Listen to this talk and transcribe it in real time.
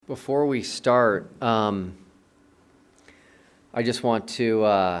Before we start, I just want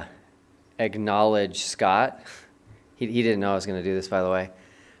to acknowledge Scott. He didn't know I was going to do this, by the way.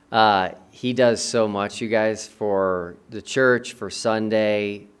 He does so much, you guys, for the church, for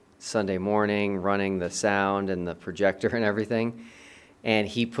Sunday morning, running the sound and the projector and everything. And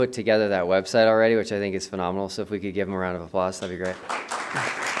he put together that website already, which I think is phenomenal. So if we could give him a round of applause, that'd be great.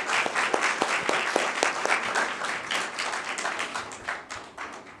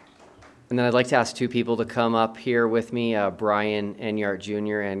 And then I'd like to ask two people to come up here with me, Brian Enyart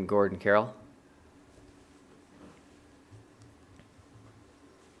Jr. and Gordon Carroll.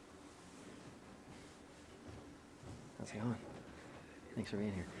 How's it going? Thanks for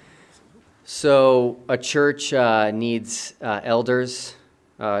being here. So a church needs elders,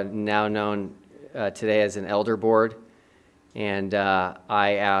 now known today as an elder board. And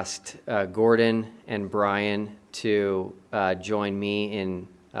I asked Gordon and Brian to join me in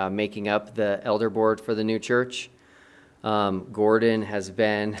making up the elder board for the new church. Gordon has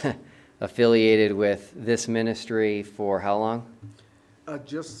been affiliated with this ministry for how long?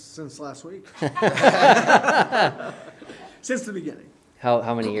 Just since last week. Since the beginning.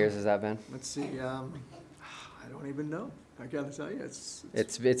 How many years has that been? Let's see. I don't even know. I gotta tell you, it's.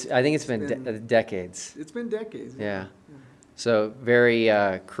 I think it's been decades. It's been decades. Yeah. So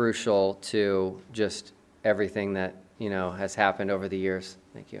very crucial to just everything that has happened over the years.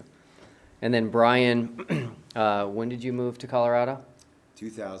 Thank you. And then Brian, when did you move to Colorado?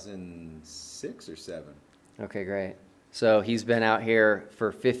 2006 or 7. Okay, great. So he's been out here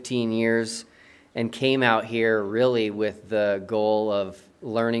for 15 years and came out here really with the goal of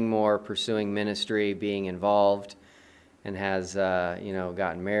learning more, pursuing ministry, being involved, and has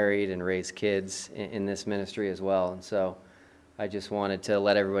gotten married and raised kids in this ministry as well. And so I just wanted to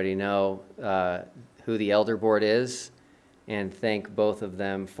let everybody know who the elder board is and thank both of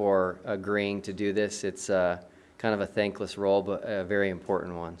them for agreeing to do this. It's kind of a thankless role, but a very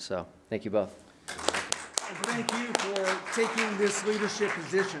important one. So thank you both. And thank you for taking this leadership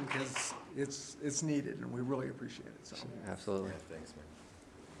position, because it's needed, and we really appreciate it. So. Absolutely. Yeah, thanks, man.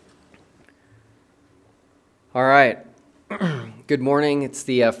 All right. Good morning. It's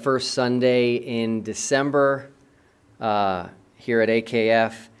the first Sunday in December here at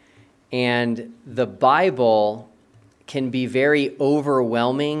AKF. And the Bible can be very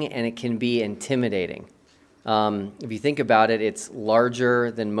overwhelming and it can be intimidating. If you think about it, it's larger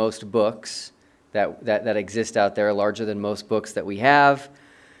than most books that exist out there, larger than most books that we have.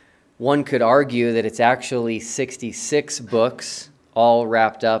 One could argue that it's actually 66 books all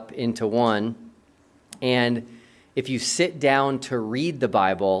wrapped up into one. And if you sit down to read the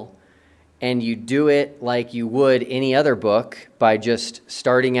Bible and you do it like you would any other book by just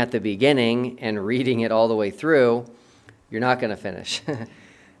starting at the beginning and reading it all the way through, you're not going to finish,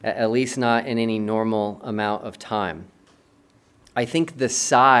 at least not in any normal amount of time. I think the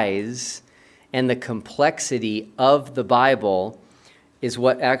size and the complexity of the Bible is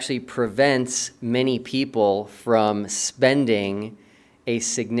what actually prevents many people from spending a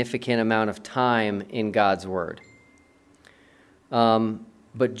significant amount of time in God's Word.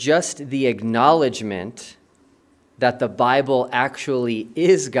 But just the acknowledgement that the Bible actually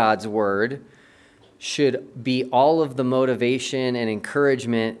is God's Word should be all of the motivation and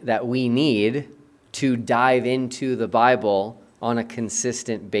encouragement that we need to dive into the Bible on a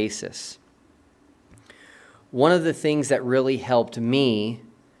consistent basis. One of the things that really helped me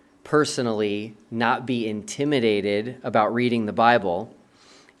personally not be intimidated about reading the Bible,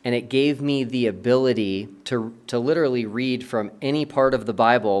 and it gave me the ability to literally read from any part of the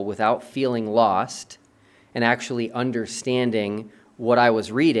Bible without feeling lost and actually understanding what I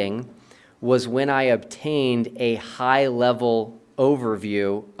was reading, was when I obtained a high-level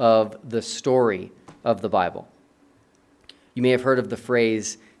overview of the story of the Bible. You may have heard of the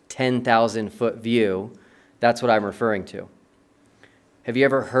phrase 10,000-foot view. That's what I'm referring to. Have you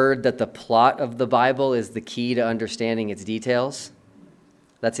ever heard that the plot of the Bible is the key to understanding its details?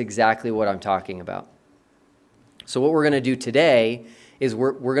 That's exactly what I'm talking about. So what we're going to do today is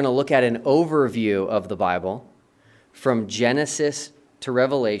we're going to look at an overview of the Bible from Genesis to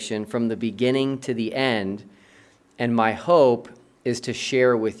Revelation, from the beginning to the end, and my hope is to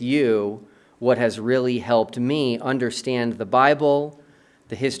share with you what has really helped me understand the Bible,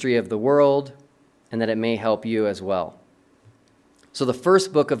 the history of the world, and that it may help you as well. So the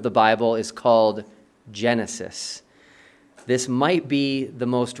first book of the Bible is called Genesis. This might be the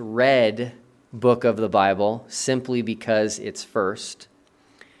most read book of the Bible simply because it's first.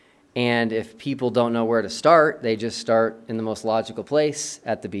 And if people don't know where to start, they just start in the most logical place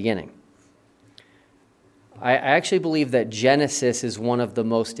at the beginning. I actually believe that Genesis is one of the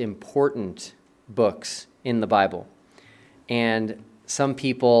most important books in the Bible. And some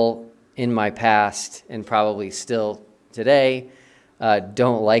people in my past, and probably still today,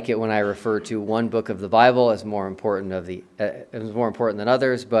 don't like it when I refer to one book of the Bible as more important than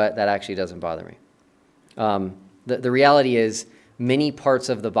others, but that actually doesn't bother me. The reality is, many parts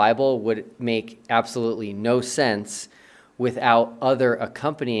of the Bible would make absolutely no sense without other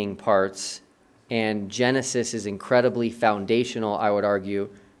accompanying parts, and Genesis is incredibly foundational, I would argue,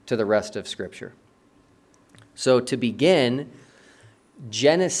 to the rest of Scripture. So to begin,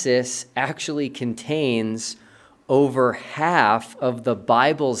 Genesis actually contains over half of the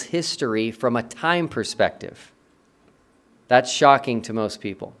Bible's history from a time perspective. That's shocking to most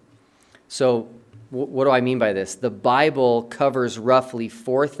people. So what do I mean by this? The Bible covers roughly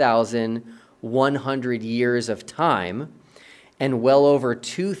 4,100 years of time, and well over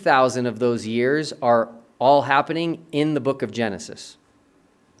 2,000 of those years are all happening in the book of Genesis.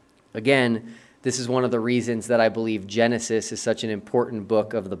 Again, this is one of the reasons that I believe Genesis is such an important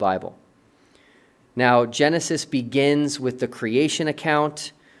book of the Bible. Now, Genesis begins with the creation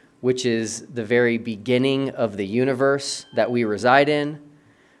account, which is the very beginning of the universe that we reside in.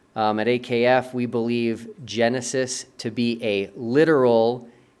 At AKF, we believe Genesis to be a literal,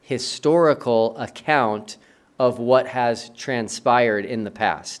 historical account of what has transpired in the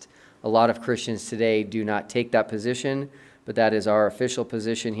past. A lot of Christians today do not take that position, but that is our official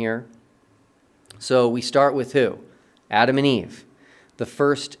position here. So we start with who? Adam and Eve, the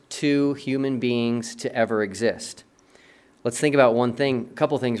first two human beings to ever exist. Let's think about a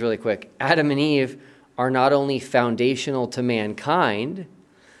couple things really quick. Adam and Eve are not only foundational to mankind,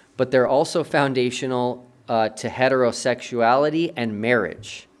 but they're also foundational to heterosexuality and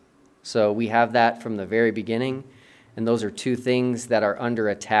marriage. So we have that from the very beginning, and those are two things that are under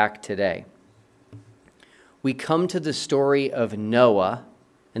attack today. We come to the story of Noah,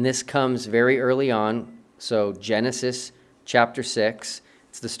 and this comes very early on. So Genesis chapter 6,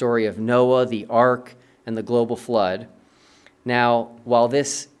 it's the story of Noah, the ark, and the global flood. Now, while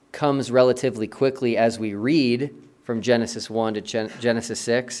this comes relatively quickly as we read from Genesis 1 to Genesis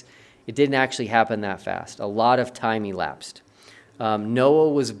 6, it didn't actually happen that fast. A lot of time elapsed. Noah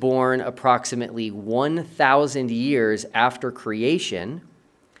was born approximately 1,000 years after creation,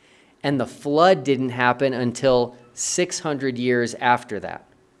 and the flood didn't happen until 600 years after that.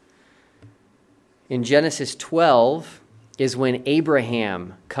 In Genesis 12 is when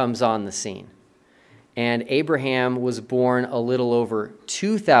Abraham comes on the scene. And Abraham was born a little over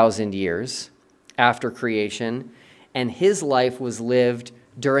 2,000 years after creation, and his life was lived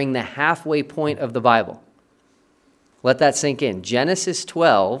during the halfway point of the Bible. Let that sink in. Genesis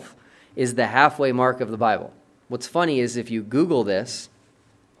 12 is the halfway mark of the Bible. What's funny is if you Google this,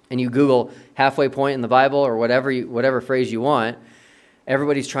 and you Google halfway point in the Bible or whatever phrase you want,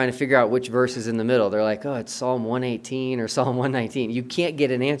 everybody's trying to figure out which verse is in the middle. They're like, oh, it's Psalm 118 or Psalm 119. You can't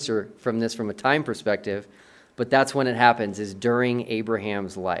get an answer from this from a time perspective, but that's when it happens, is during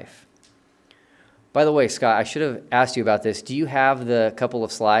Abraham's life. By the way, Scott, I should have asked you about this. Do you have the couple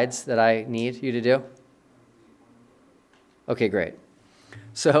of slides that I need you to do? Okay, great.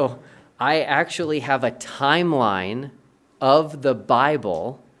 So I actually have a timeline of the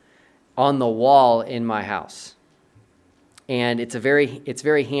Bible on the wall in my house. And it's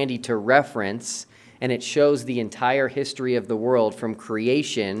very handy to reference, and it shows the entire history of the world from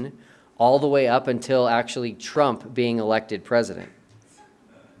creation all the way up until actually Trump being elected president.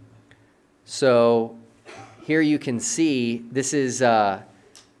 So here you can see this is the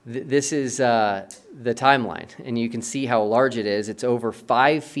timeline, and you can see how large it is. It's over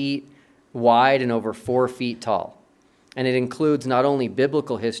 5 feet wide and over 4 feet tall. And it includes not only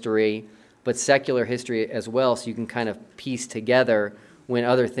biblical history, but secular history as well, so you can kind of piece together when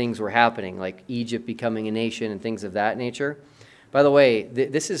other things were happening, like Egypt becoming a nation and things of that nature. By the way,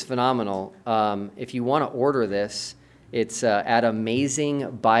 this is phenomenal. If you want to order this, it's at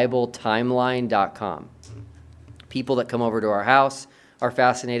AmazingBibleTimeline.com. People that come over to our house are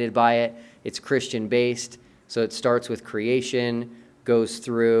fascinated by it. It's Christian-based, so it starts with creation, goes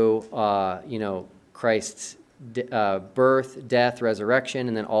through, Christ's birth, death, resurrection,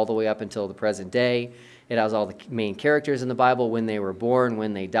 and then all the way up until the present day. It has all the main characters in the Bible, when they were born,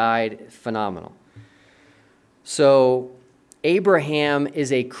 when they died. Phenomenal. So Abraham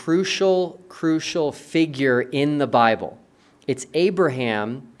is a crucial figure in the Bible. It's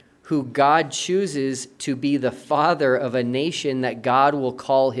Abraham who God chooses to be the father of a nation that God will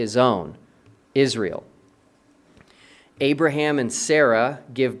call his own, Israel. Abraham and Sarah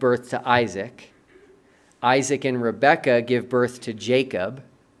give birth to Isaac. Isaac and Rebekah give birth to Jacob.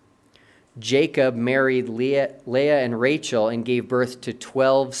 Jacob married Leah and Rachel and gave birth to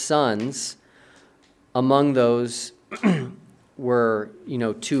 12 sons. Among those were,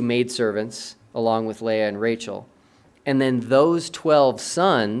 2 maidservants along with Leah and Rachel. And then those 12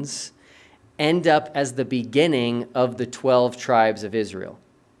 sons end up as the beginning of the 12 tribes of Israel.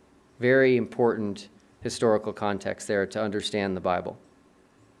 Very important historical context there to understand the Bible.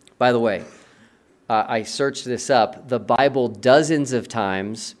 By the way, I searched this up. The Bible dozens of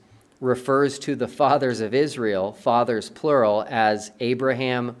times refers to the fathers of Israel, fathers plural, as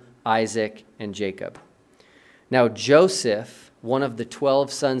Abraham, Isaac, and Jacob. Now, Joseph, one of the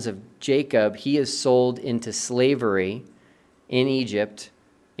 12 sons of Jacob, he is sold into slavery in Egypt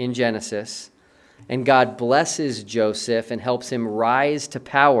in Genesis, and God blesses Joseph and helps him rise to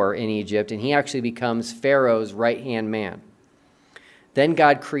power in Egypt, and he actually becomes Pharaoh's right-hand man. Then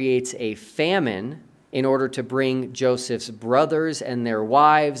God creates a famine in order to bring Joseph's brothers and their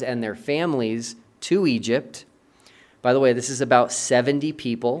wives and their families to Egypt. By the way, this is about 70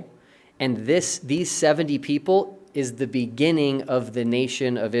 people, and these 70 people is the beginning of the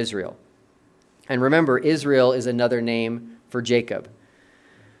nation of Israel. And remember, Israel is another name for Jacob.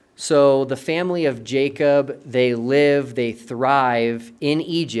 So the family of Jacob, they thrive in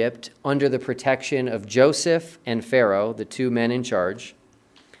Egypt under the protection of Joseph and Pharaoh, the 2 men in charge.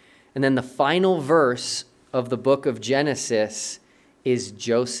 And then the final verse of the book of Genesis is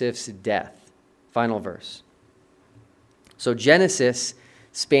Joseph's death. Final verse. So Genesis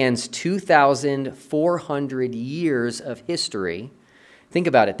spans 2,400 years of history. Think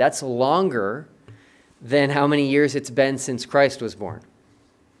about it. That's longer than how many years it's been since Christ was born.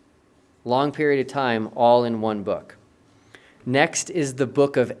 Long period of time, all in one book. Next is the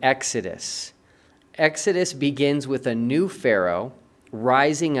book of Exodus. Exodus begins with a new Pharaoh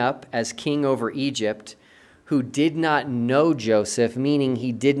rising up as king over Egypt, who did not know Joseph, meaning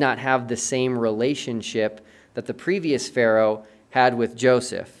he did not have the same relationship that the previous Pharaoh had with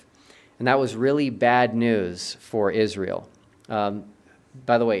Joseph. And that was really bad news for Israel.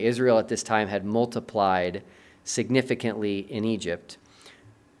 By the way, Israel at this time had multiplied significantly in Egypt.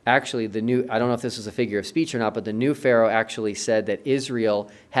 Actually, I don't know if this was a figure of speech or not, but the new Pharaoh actually said that Israel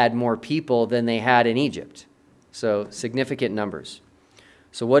had more people than they had in Egypt. So significant numbers.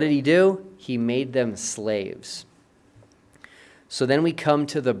 So what did he do? He made them slaves. So then we come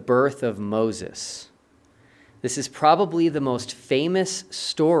to the birth of Moses. This is probably the most famous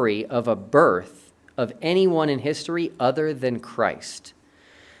story of a birth of anyone in history other than Christ.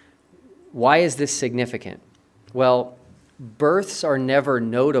 Why is this significant? Well, births are never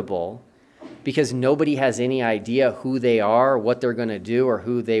notable because nobody has any idea who they are, what they're going to do, or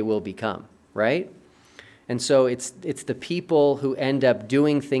who they will become, right? And so it's the people who end up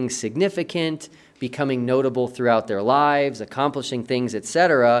doing things significant, becoming notable throughout their lives, accomplishing things,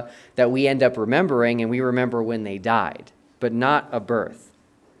 etc., that we end up remembering, and we remember when they died, but not a birth.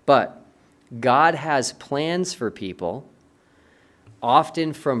 But God has plans for people,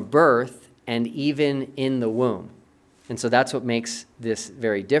 often from birth and even in the womb. And so that's what makes this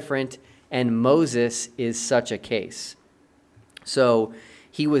very different, and Moses is such a case. So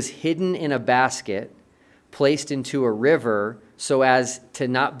he was hidden in a basket, placed into a river so as to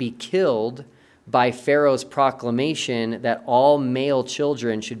not be killed by Pharaoh's proclamation that all male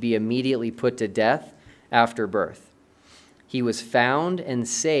children should be immediately put to death after birth. He was found and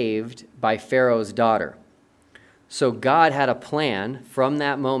saved by Pharaoh's daughter. So God had a plan from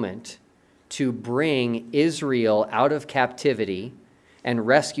that moment to bring Israel out of captivity and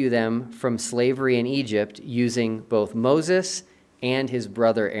rescue them from slavery in Egypt using both Moses and his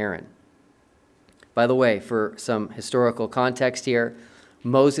brother Aaron. By the way, for some historical context here,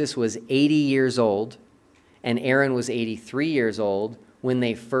 Moses was 80 years old and Aaron was 83 years old when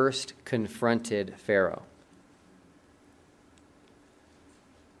they first confronted Pharaoh.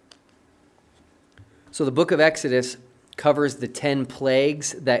 So the book of Exodus covers the 10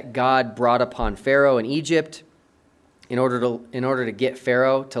 plagues that God brought upon Pharaoh in Egypt in order to get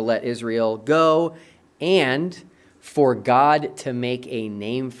Pharaoh to let Israel go and for God to make a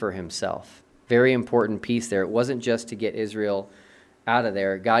name for himself. Very important piece there. It wasn't just to get Israel out of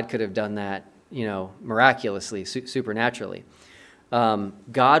there. God could have done that, miraculously, supernaturally.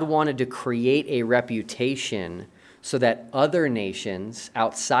 God wanted to create a reputation so that other nations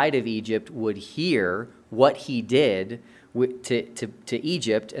outside of Egypt would hear what he did to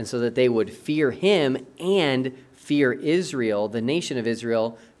Egypt, and so that they would fear him and fear Israel, the nation of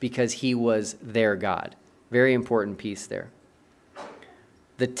Israel, because he was their God. Very important piece there.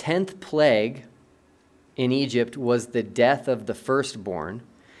 The 10th plague in Egypt was the death of the firstborn,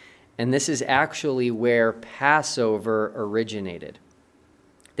 and this is actually where Passover originated.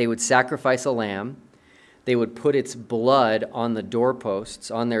 They would sacrifice a lamb. They would put its blood on the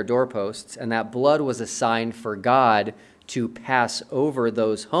doorposts, on their doorposts, and that blood was a sign for God to pass over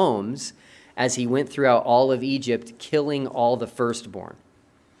those homes as he went throughout all of Egypt, killing all the firstborn.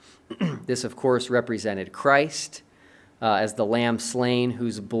 This, of course, represented Christ as the lamb slain,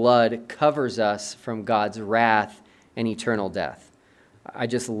 whose blood covers us from God's wrath and eternal death. I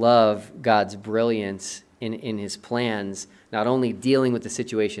just love God's brilliance in his plans, not only dealing with the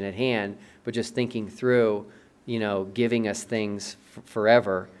situation at hand, but just thinking through, giving us things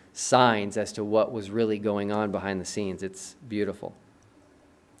forever, signs as to what was really going on behind the scenes. It's beautiful.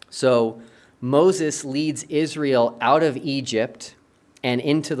 So Moses leads Israel out of Egypt and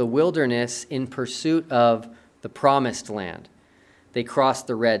into the wilderness in pursuit of the promised land. They cross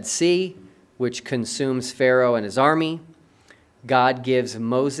the Red Sea, which consumes Pharaoh and his army. God gives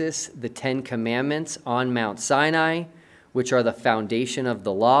Moses the 10 Commandments on Mount Sinai, which are the foundation of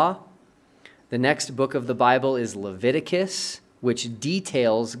the law. The next book of the Bible is Leviticus, which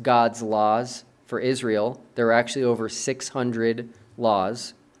details God's laws for Israel. There are actually over 600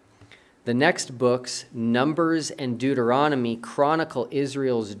 laws. The next books, Numbers and Deuteronomy, chronicle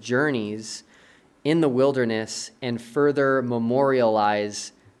Israel's journeys in the wilderness and further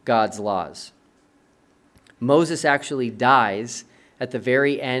memorialize God's laws. Moses actually dies at the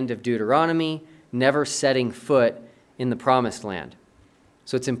very end of Deuteronomy, never setting foot in the promised land.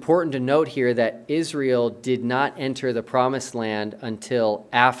 So it's important to note here that Israel did not enter the promised land until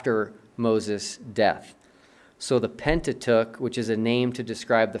after Moses' death. So the Pentateuch, which is a name to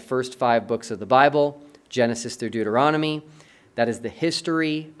describe the first 5 books of the Bible, Genesis through Deuteronomy, that is the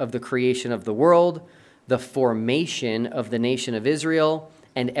history of the creation of the world, the formation of the nation of Israel,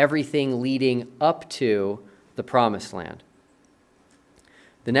 and everything leading up to the promised land.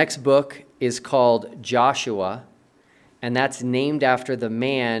 The next book is called Joshua, and that's named after the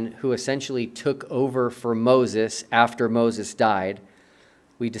man who essentially took over for Moses after Moses died.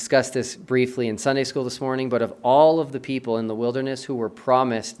 We discussed this briefly in Sunday school this morning, but of all of the people in the wilderness who were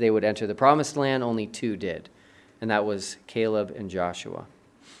promised they would enter the promised land, only 2 did, and that was Caleb and Joshua.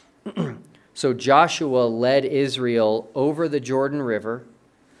 So Joshua led Israel over the Jordan River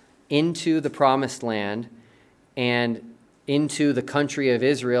into the promised land and into the country of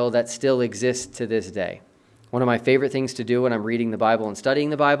Israel that still exists to this day. One of my favorite things to do when I'm reading the Bible and studying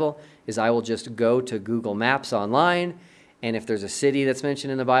the Bible is I will just go to Google Maps online, and if there's a city that's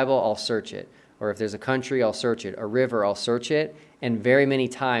mentioned in the Bible, I'll search it. Or if there's a country, I'll search it. A river, I'll search it. And very many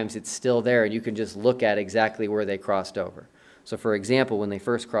times it's still there, and you can just look at exactly where they crossed over. So for example, when they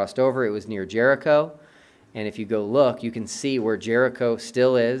first crossed over, it was near Jericho. And if you go look, you can see where Jericho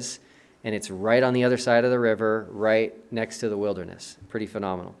still is, and it's right on the other side of the river, right next to the wilderness. Pretty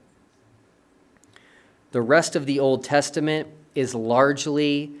phenomenal. The rest of the Old Testament is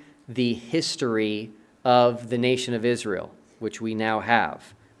largely the history of the nation of Israel, which we now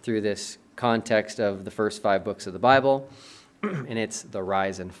have through this context of the first 5 books of the Bible. And it's the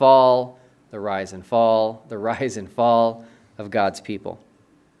rise and fall, the rise and fall, the rise and fall of God's people.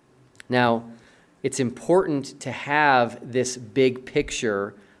 Now, it's important to have this big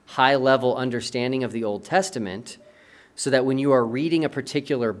picture, high-level understanding of the Old Testament so that when you are reading a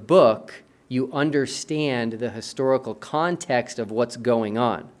particular book, you understand the historical context of what's going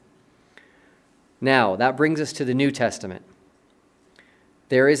on. Now, that brings us to the New Testament.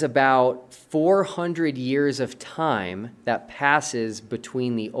 There is about 400 years of time that passes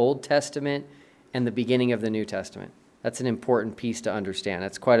between the Old Testament and the beginning of the New Testament. That's an important piece to understand.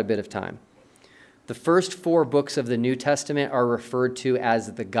 That's quite a bit of time. The first 4 books of the New Testament are referred to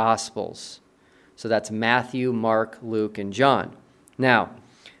as the Gospels. So that's Matthew, Mark, Luke, and John. Now,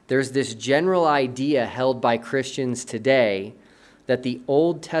 there's this general idea held by Christians today that the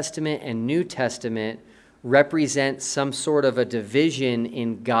Old Testament and New Testament represent some sort of a division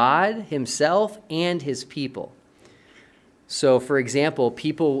in God himself and his people. So, for example,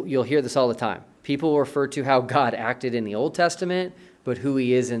 you'll hear this all the time. People refer to how God acted in the Old Testament, but who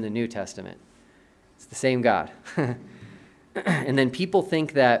he is in the New Testament. It's the same God. And then people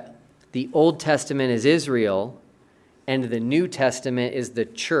think that the Old Testament is Israel and the New Testament is the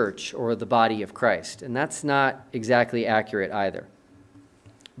church or the body of Christ. And that's not exactly accurate either.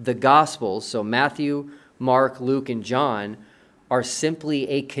 The Gospels, so Matthew, Mark, Luke, and John, are simply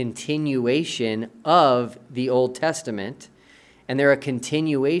a continuation of the Old Testament, and they're a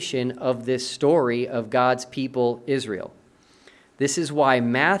continuation of this story of God's people, Israel. This is why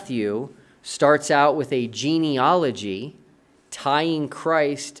Matthew starts out with a genealogy tying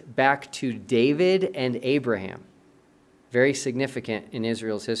Christ back to David and Abraham. Very significant in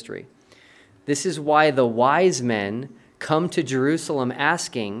Israel's history. This is why the wise men come to Jerusalem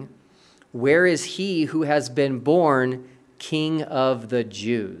asking, 'Where is he who has been born King of the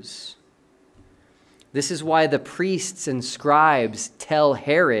Jews?'" This is why the priests and scribes tell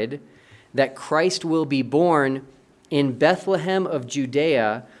Herod that Christ will be born in Bethlehem of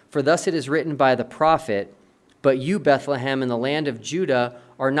Judea, for thus it is written by the prophet, "But you, Bethlehem, in the land of Judah,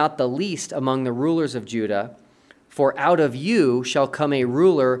 are not the least among the rulers of Judah, for out of you shall come a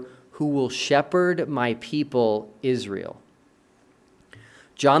ruler who will shepherd my people Israel."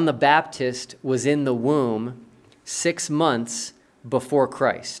 John the Baptist was in the womb 6 months before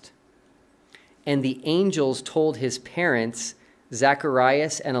Christ. And the angels told his parents,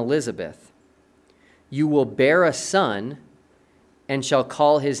 Zacharias and Elizabeth, "You will bear a son and shall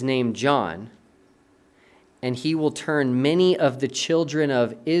call his name John, and he will turn many of the children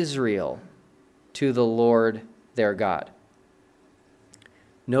of Israel to the Lord their God."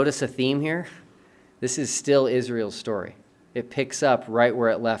 Notice a theme here? This is still Israel's story. It picks up right where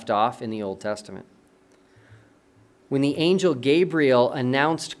it left off in the Old Testament. When the angel Gabriel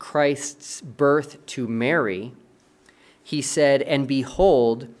announced Christ's birth to Mary, he said, "And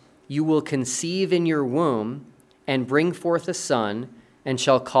behold, you will conceive in your womb and bring forth a son, and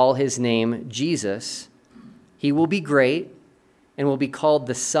shall call his name Jesus. He will be great and will be called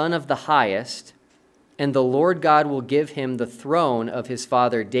the Son of the Highest, and the Lord God will give him the throne of his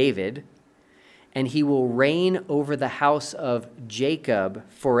father David, and he will reign over the house of Jacob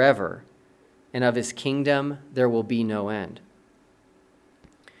forever, and of his kingdom there will be no end."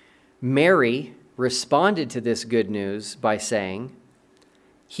 Mary responded to this good news by saying,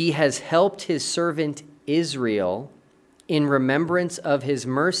 "He has helped his servant Israel in remembrance of his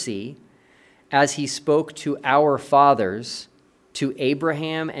mercy, as he spoke to our fathers, to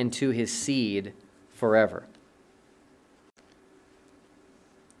Abraham and to his seed forever."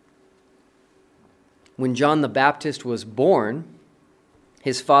 When John the Baptist was born,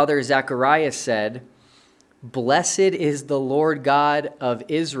 his father Zacharias said, "Blessed is the Lord God of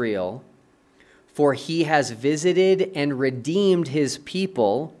Israel, for he has visited and redeemed his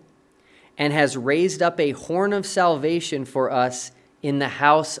people, and has raised up a horn of salvation for us in the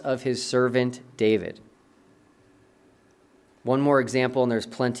house of his servant David." One more example, and there's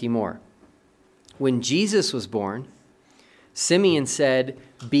plenty more. When Jesus was born, Simeon said,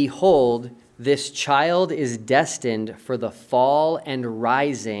 "Behold, this child is destined for the fall and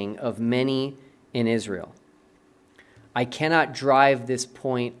rising of many in Israel." I cannot drive this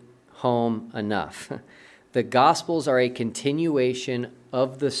point home enough. The Gospels are a continuation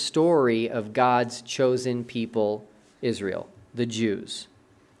of the story of God's chosen people, Israel, the Jews.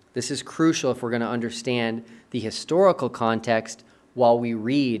 This is crucial if we're going to understand the historical context while we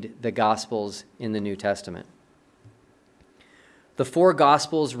read the Gospels in the New Testament. The 4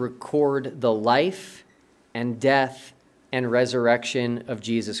 Gospels record the life and death and resurrection of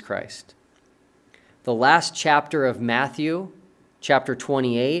Jesus Christ. The last chapter of Matthew, chapter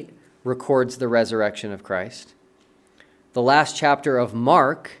 28, records the resurrection of Christ. The last chapter of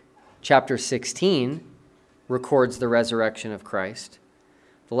Mark, chapter 16, records the resurrection of Christ.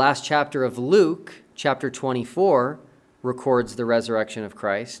 The last chapter of Luke, chapter 24, records the resurrection of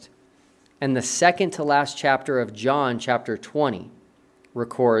Christ. And the second to last chapter of John, chapter 20,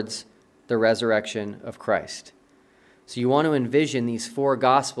 records the resurrection of Christ. So you want to envision these 4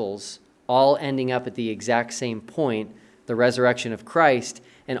 Gospels all ending up at the exact same point, the resurrection of Christ,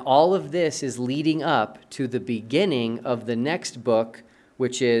 and all of this is leading up to the beginning of the next book,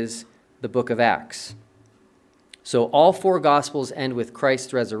 which is the book of Acts. So all 4 Gospels end with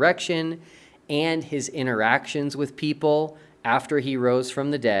Christ's resurrection and his interactions with people after he rose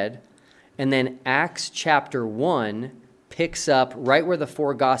from the dead. And then Acts chapter 1 picks up right where the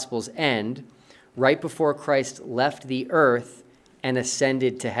 4 Gospels end, right before Christ left the earth and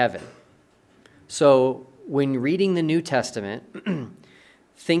ascended to heaven. So when reading the New Testament,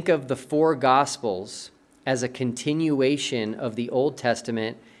 think of the 4 Gospels as a continuation of the Old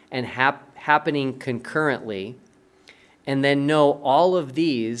Testament and happening concurrently, and then know all of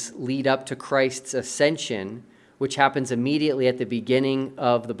these lead up to Christ's ascension, which happens immediately at the beginning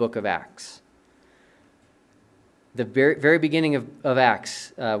of the book of Acts. The very beginning of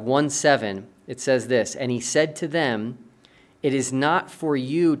Acts 1:7, it says this, "And he said to them, 'It is not for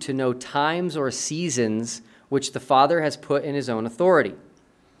you to know times or seasons which the Father has put in his own authority,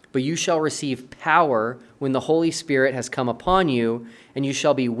 but you shall receive power when the Holy Spirit has come upon you, and you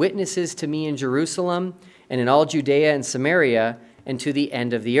shall be witnesses to me in Jerusalem and in all Judea and Samaria and to the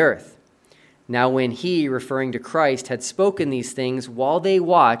end of the earth.' Now when he," referring to Christ, "had spoken these things, while they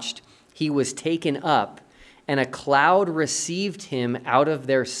watched, he was taken up, and a cloud received him out of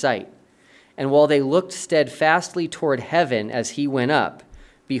their sight. And while they looked steadfastly toward heaven as he went up,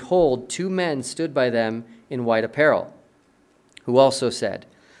 behold, 2 men stood by them in white apparel, who also said,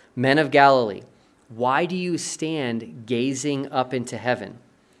 Men of Galilee, why do you stand gazing up into heaven?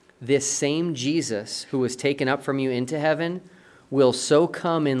 This same Jesus who was taken up from you into heaven will so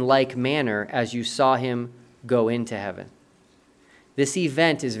come in like manner as you saw him go into heaven. This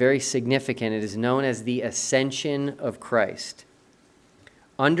event is very significant. It is known as the Ascension of Christ.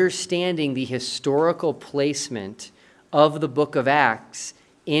 Understanding the historical placement of the book of Acts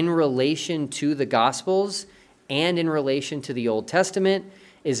in relation to the Gospels and in relation to the Old Testament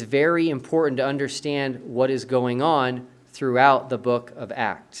is very important to understand what is going on throughout the book of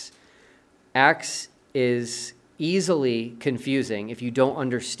Acts. Acts is easily confusing if you don't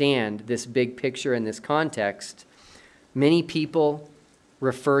understand this big picture and this context. Many people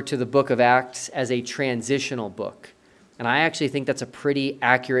refer to the book of Acts as a transitional book, and I actually think that's a pretty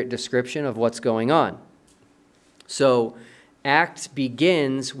accurate description of what's going on. So Acts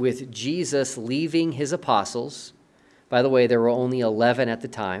begins with Jesus leaving his apostles. By the way, there were only 11 at the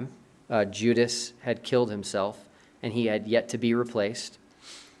time. Judas had killed himself, and he had yet to be replaced.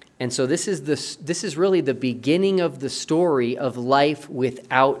 And so this is really the beginning of the story of life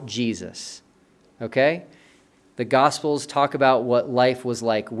without Jesus. Okay? The Gospels talk about what life was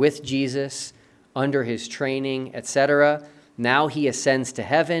like with Jesus, under his training, etc. Now he ascends to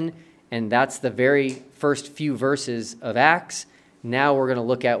heaven, and that's the very first few verses of Acts. Now we're going to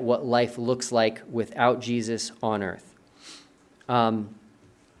look at what life looks like without Jesus on earth.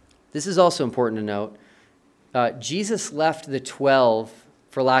 This is also important to note. Jesus left the 12,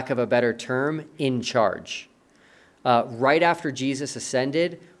 for lack of a better term, in charge. Right after Jesus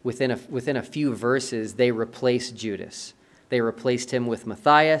ascended, within a few verses, they replaced Judas. They replaced him with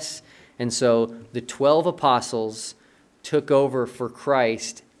Matthias, and so the 12 apostles took over for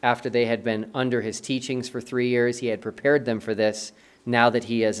Christ after they had been under his teachings for 3 years. He had prepared them for this now that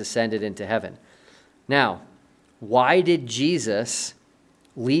he has ascended into heaven. Now, why did Jesus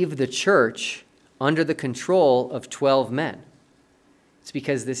leave the church under the control of 12 men? It's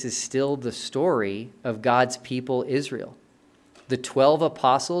because this is still the story of God's people, Israel. The 12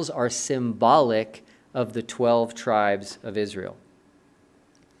 apostles are symbolic of the 12 tribes of Israel.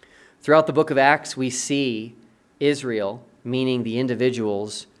 Throughout the book of Acts, we see Israel, meaning the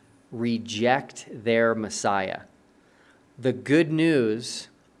individuals, reject their Messiah. The good news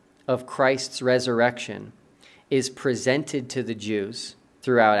of Christ's resurrection is presented to the Jews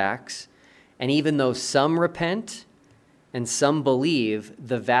throughout Acts, and even though some repent and some believe,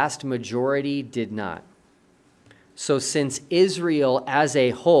 the vast majority did not. So since Israel as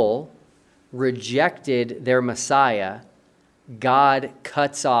a whole rejected their Messiah, God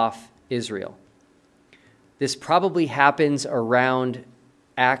cuts off Israel. This probably happens around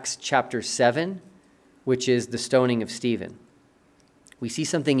Acts chapter 7, which is the stoning of Stephen. We see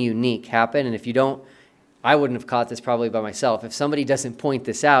something unique happen, and if you don't, I wouldn't have caught this probably by myself. If somebody doesn't point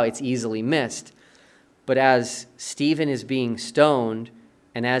this out, it's easily missed. But as Stephen is being stoned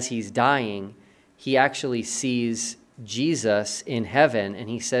and as he's dying, he actually sees Jesus in heaven, and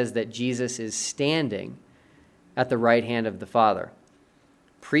he says that Jesus is standing at the right hand of the Father.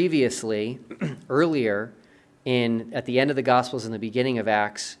 Previously, earlier, at the end of the Gospels and the beginning of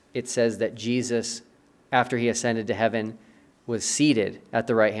Acts, it says that Jesus, after he ascended to heaven, was seated at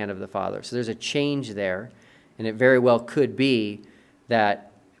the right hand of the Father. So there's a change there, and it very well could be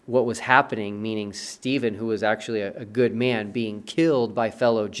that what was happening, meaning Stephen, who was actually a good man, being killed by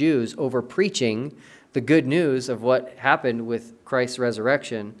fellow Jews over preaching the good news of what happened with Christ's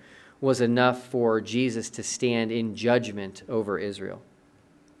resurrection, was enough for Jesus to stand in judgment over Israel.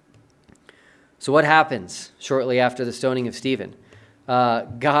 So what happens shortly after the stoning of Stephen?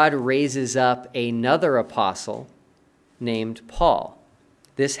 God raises up another apostle named Paul.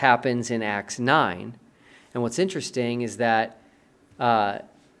 This happens in Acts 9. And what's interesting is that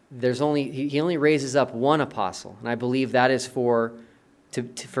he only raises up one apostle. And I believe that is for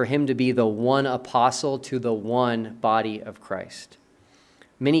him to be the one apostle to the one body of Christ.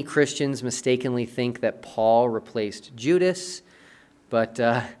 Many Christians mistakenly think that Paul replaced Judas, but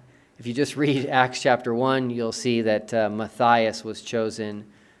if you just read Acts chapter 1, you'll see that Matthias was chosen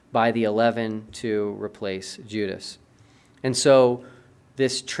by the 11 to replace Judas. And so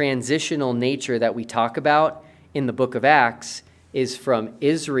this transitional nature that we talk about in the book of Acts is from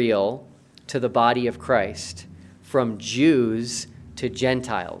Israel to the body of Christ, from Jews to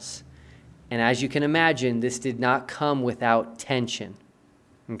Gentiles. And as you can imagine, this did not come without tension.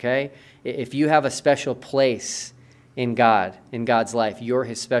 Okay? If you have a special place in God's life, you're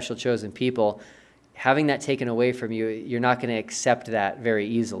his special chosen people, having that taken away from you, you're not going to accept that very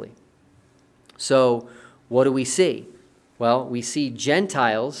easily. So what do we see? Well, we see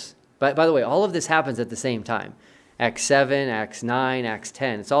Gentiles. By the way, all of this happens at the same time. Acts 7, Acts 9, Acts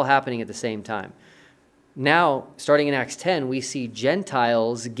 10. It's all happening at the same time. Now, starting in Acts 10, we see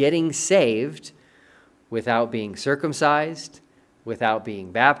Gentiles getting saved without being circumcised, without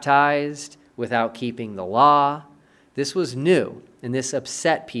being baptized, without keeping the law. This was new, and this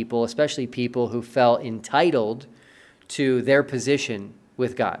upset people, especially people who felt entitled to their position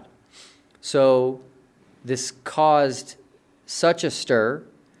with God. So this caused such a stir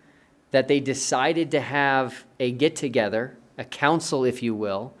that they decided to have a get-together, a council, if you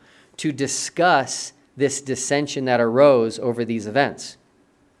will, to discuss this dissension that arose over these events.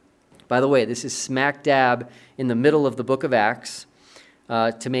 By the way, this is smack dab in the middle of the book of Acts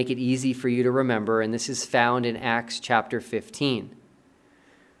to make it easy for you to remember, and this is found in Acts chapter 15.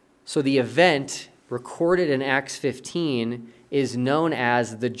 So the event recorded in Acts 15 is known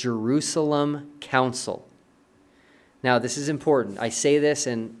as the Jerusalem Council. Now, this is important. I say this,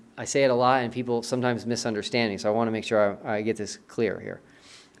 and I say it a lot, and people sometimes misunderstand me, so I want to make sure I get this clear here.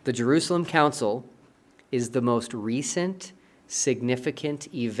 The Jerusalem Council is the most recent,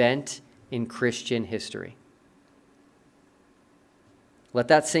 significant event in Christian history. Let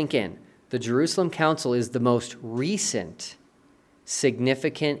that sink in. The Jerusalem Council is the most recent,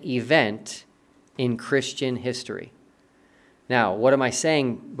 significant event in Christian history. Now, what am I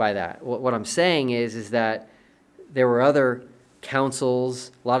saying by that? What I'm saying is that there were other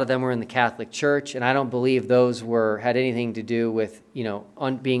councils. A lot of them were in the Catholic Church, and I don't believe those had anything to do with,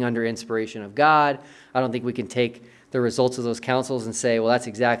 being under inspiration of God. I don't think we can take the results of those councils and say, well, that's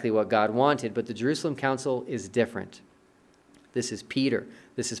exactly what God wanted. But the Jerusalem Council is different. This is Peter,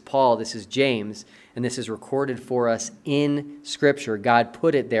 this is Paul, this is James, and this is recorded for us in Scripture. God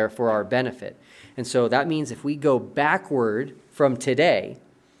put it there for our benefit. And so that means if we go backward from today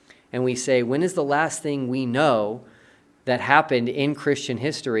and we say, when is the last thing we know that happened in Christian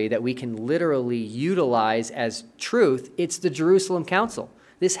history that we can literally utilize as truth? It's the Jerusalem Council.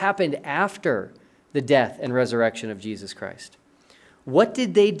 This happened after the death and resurrection of Jesus Christ. What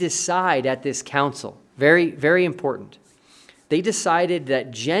did they decide at this council? Very, very important. They decided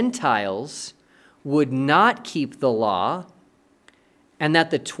that Gentiles would not keep the law and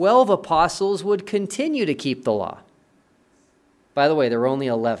that the 12 apostles would continue to keep the law. By the way, there were only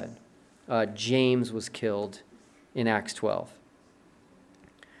 11. James was killed in Acts 12.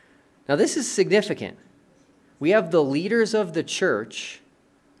 Now, this is significant. We have the leaders of the church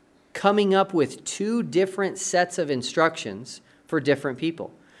coming up with two different sets of instructions for different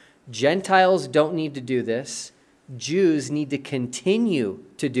people. Gentiles don't need to do this. Jews need to continue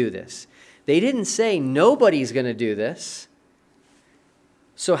to do this. They didn't say nobody's going to do this.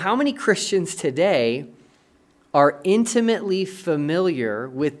 So how many Christians today are intimately familiar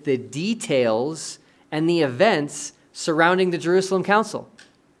with the details and the events surrounding the Jerusalem Council?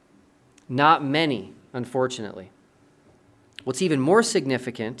 Not many, unfortunately. What's even more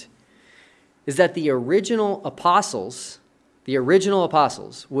significant is that the original apostles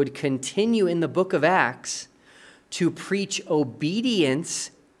would continue in the book of Acts to preach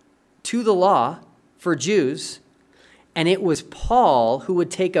obedience to the law for Jews, and it was Paul who would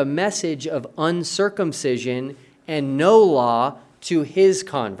take a message of uncircumcision and no law to his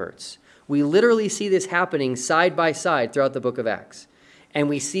converts. We literally see this happening side by side throughout the book of Acts, and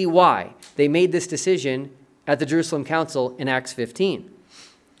we see why they made this decision at the Jerusalem Council in Acts 15.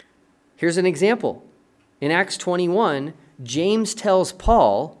 Here's an example. In Acts 21, James tells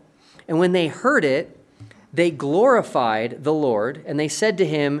Paul, and when they heard it, they glorified the Lord, and they said to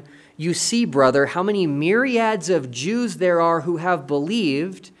him, "You see, brother, how many myriads of Jews there are who have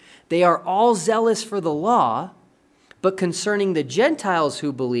believed. They are all zealous for the law, but concerning the Gentiles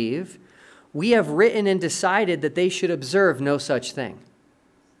who believe, we have written and decided that they should observe no such thing."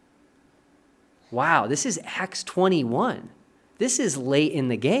 Wow, this is Acts 21. This is late in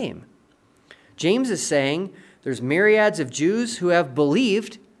the game. James is saying there's myriads of Jews who have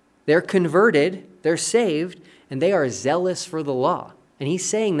believed, they're converted, they're saved, and they are zealous for the law. And he's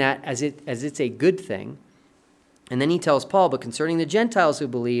saying that as it's a good thing. And then he tells Paul, but concerning the Gentiles who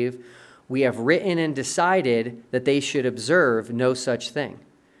believe, we have written and decided that they should observe no such thing.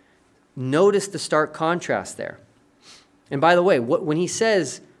 Notice the stark contrast there. And by the way, when he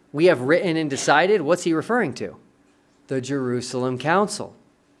says we have written and decided, what's he referring to? The Jerusalem Council.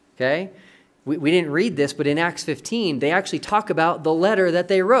 Okay? We didn't read this, but in Acts 15, they actually talk about the letter that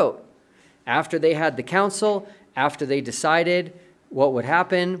they wrote. After they had the council, after they decided what would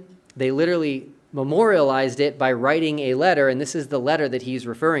happen, they literally memorialized it by writing a letter, and this is the letter that he's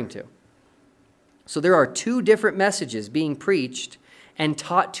referring to. So there are two different messages being preached and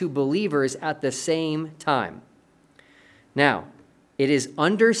taught to believers at the same time. Now, it is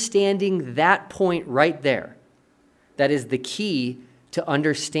understanding that point right there that is the key to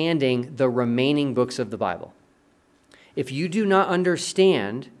understanding the remaining books of the Bible. If you do not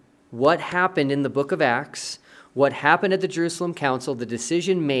understand what happened in the book of Acts, what happened at the Jerusalem Council, the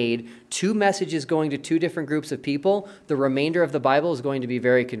decision made, two messages going to two different groups of people, the remainder of the Bible is going to be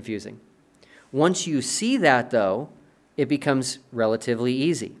very confusing. Once you see that, though, it becomes relatively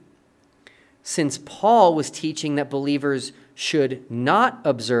easy. Since Paul was teaching that believers should not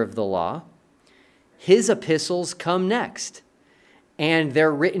observe the law, his epistles come next, and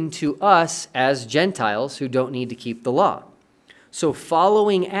they're written to us as Gentiles who don't need to keep the law. So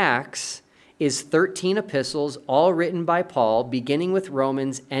following Acts is 13 epistles, all written by Paul, beginning with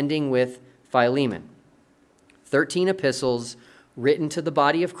Romans, ending with Philemon. 13 epistles written to the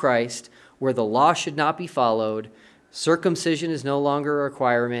body of Christ, where the law should not be followed, circumcision is no longer a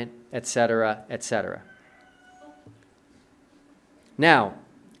requirement, etc., etc. Now,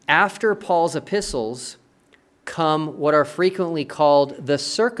 after Paul's epistles come what are frequently called the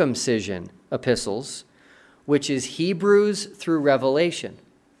circumcision epistles, which is Hebrews through Revelation.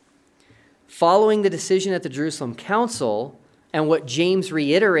 Following the decision at the Jerusalem Council and what James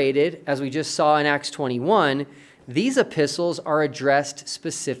reiterated, as we just saw in Acts 21, these epistles are addressed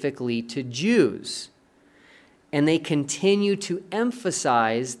specifically to Jews. And they continue to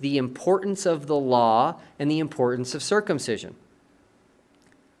emphasize the importance of the law and the importance of circumcision.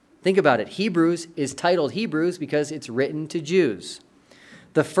 Think about it. Hebrews is titled Hebrews because it's written to Jews.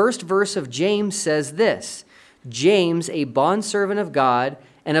 The first verse of James says this, James, a bondservant of God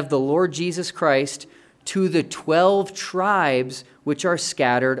and of the Lord Jesus Christ, to the 12 tribes which are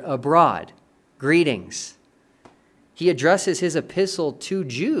scattered abroad. Greetings. He addresses his epistle to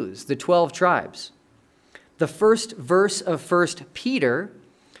Jews, the 12 tribes. The first verse of 1 Peter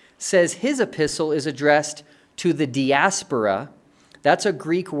says his epistle is addressed to the diaspora. That's a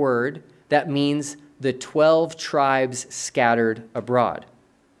Greek word that means the 12 tribes scattered abroad.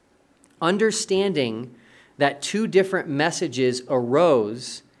 Understanding that two different messages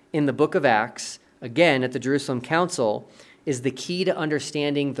arose in the book of Acts, again at the Jerusalem Council, is the key to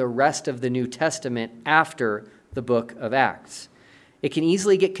understanding the rest of the New Testament after the book of Acts. It can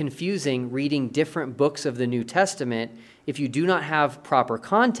easily get confusing reading different books of the New Testament if you do not have proper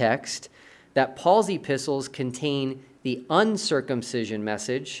context that Paul's epistles contain the uncircumcision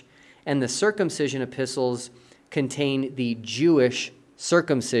message and the circumcision epistles contain the Jewish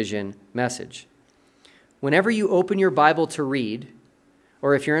circumcision message. Whenever you open your Bible to read,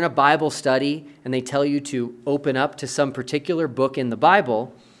 or if you're in a Bible study and they tell you to open up to some particular book in the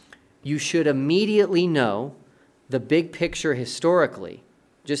Bible, you should immediately know the big picture historically,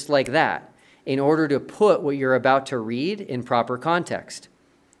 just like that, in order to put what you're about to read in proper context.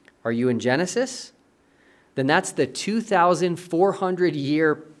 Are you in Genesis? Then that's the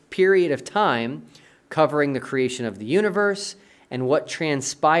 2,400-year period of time covering the creation of the universe and what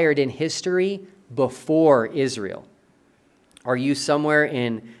transpired in history before Israel. Are you somewhere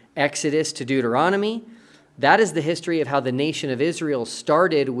in Exodus to Deuteronomy? That is the history of how the nation of Israel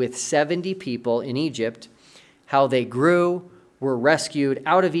started with 70 people in Egypt, how they grew, were rescued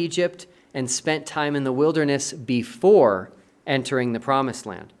out of Egypt, and spent time in the wilderness before entering the promised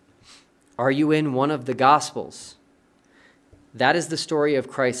land. Are you in one of the Gospels? That is the story of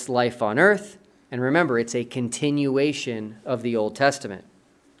Christ's life on earth, and remember, it's a continuation of the Old Testament.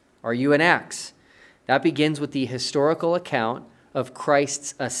 Are you in Acts? That begins with the historical account of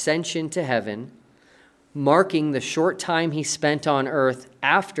Christ's ascension to heaven, marking the short time he spent on earth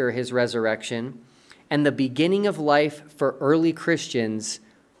after his resurrection, and the beginning of life for early Christians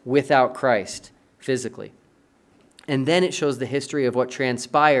without Christ physically. And then it shows the history of what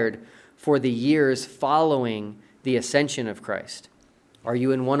transpired for the years following the ascension of Christ. Are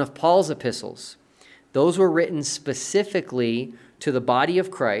you in one of Paul's epistles? Those were written specifically to the body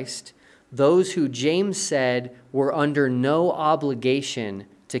of Christ, those who James said were under no obligation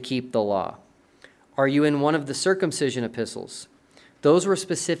to keep the law. Are you in one of the circumcision epistles? Those were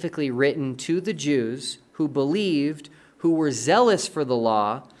specifically written to the Jews who believed, who were zealous for the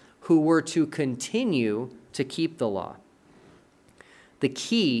law, who were to continue to keep the law. The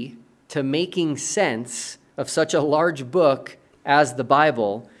key to making sense of such a large book as the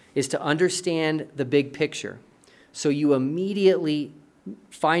Bible is to understand the big picture. So you immediately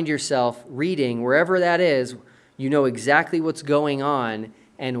find yourself reading, wherever that is, you know exactly what's going on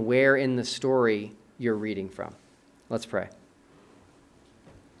and where in the story you're reading from. Let's pray.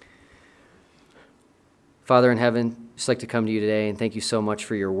 Father in heaven, I'd just like to come to you today and thank you so much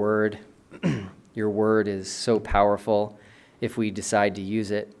for your word. Your word is so powerful, if we decide to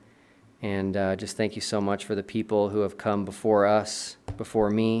use it. And just thank you so much for the people who have come before us, before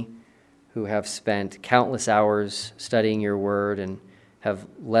me, who have spent countless hours studying your word and have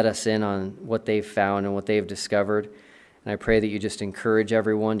let us in on what they've found and what they've discovered. And I pray that you just encourage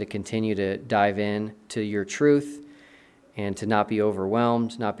everyone to continue to dive in to your truth and to not be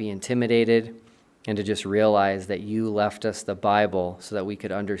overwhelmed, not be intimidated, and to just realize that you left us the Bible so that we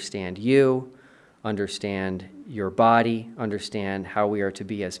could understand you, understand your body, understand how we are to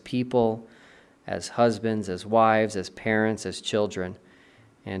be as people, as husbands, as wives, as parents, as children,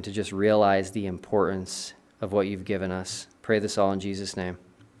 and to just realize the importance of what you've given us. Pray this all in Jesus' name.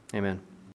 Amen.